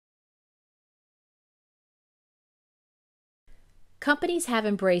Companies have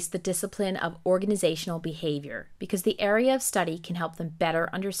embraced the discipline of organizational behavior because the area of study can help them better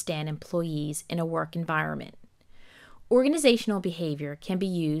understand employees in a work environment. Organizational behavior can be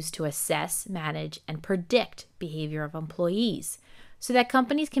used to assess, manage, and predict behavior of employees so that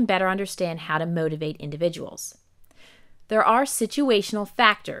companies can better understand how to motivate individuals. There are situational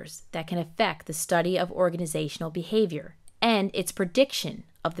factors that can affect the study of organizational behavior and its prediction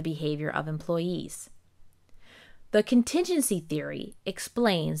of the behavior of employees. The contingency theory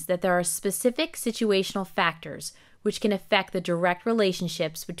explains that there are specific situational factors which can affect the direct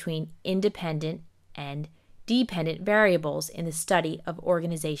relationships between independent and dependent variables in the study of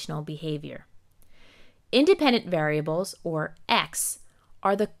organizational behavior. Independent variables, or X,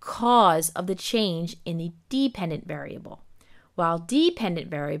 are the cause of the change in the dependent variable, while dependent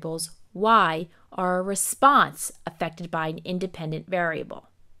variables, Y, are a response affected by an independent variable.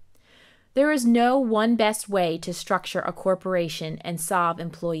 There is no one best way to structure a corporation and solve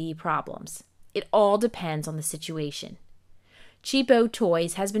employee problems. It all depends on the situation. Cheapo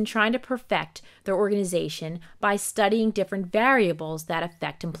Toys has been trying to perfect their organization by studying different variables that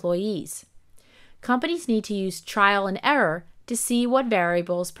affect employees. Companies need to use trial and error to see what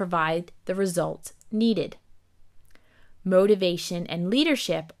variables provide the results needed. Motivation and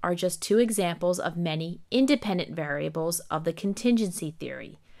leadership are just two examples of many independent variables of the contingency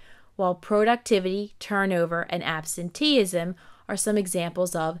theory, while productivity, turnover, and absenteeism are some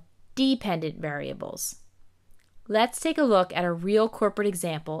examples of dependent variables. Let's take a look at a real corporate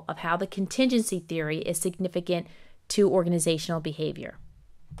example of how the contingency theory is significant to organizational behavior.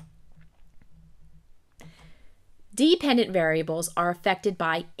 Dependent variables are affected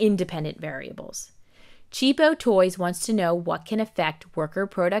by independent variables. Cheapo Toys wants to know what can affect worker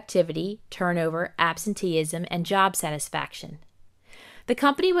productivity, turnover, absenteeism, and job satisfaction. The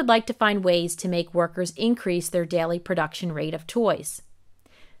company would like to find ways to make workers increase their daily production rate of toys.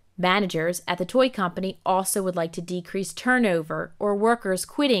 Managers at the toy company also would like to decrease turnover or workers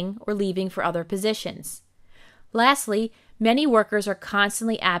quitting or leaving for other positions. Lastly, many workers are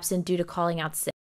constantly absent due to calling out sick.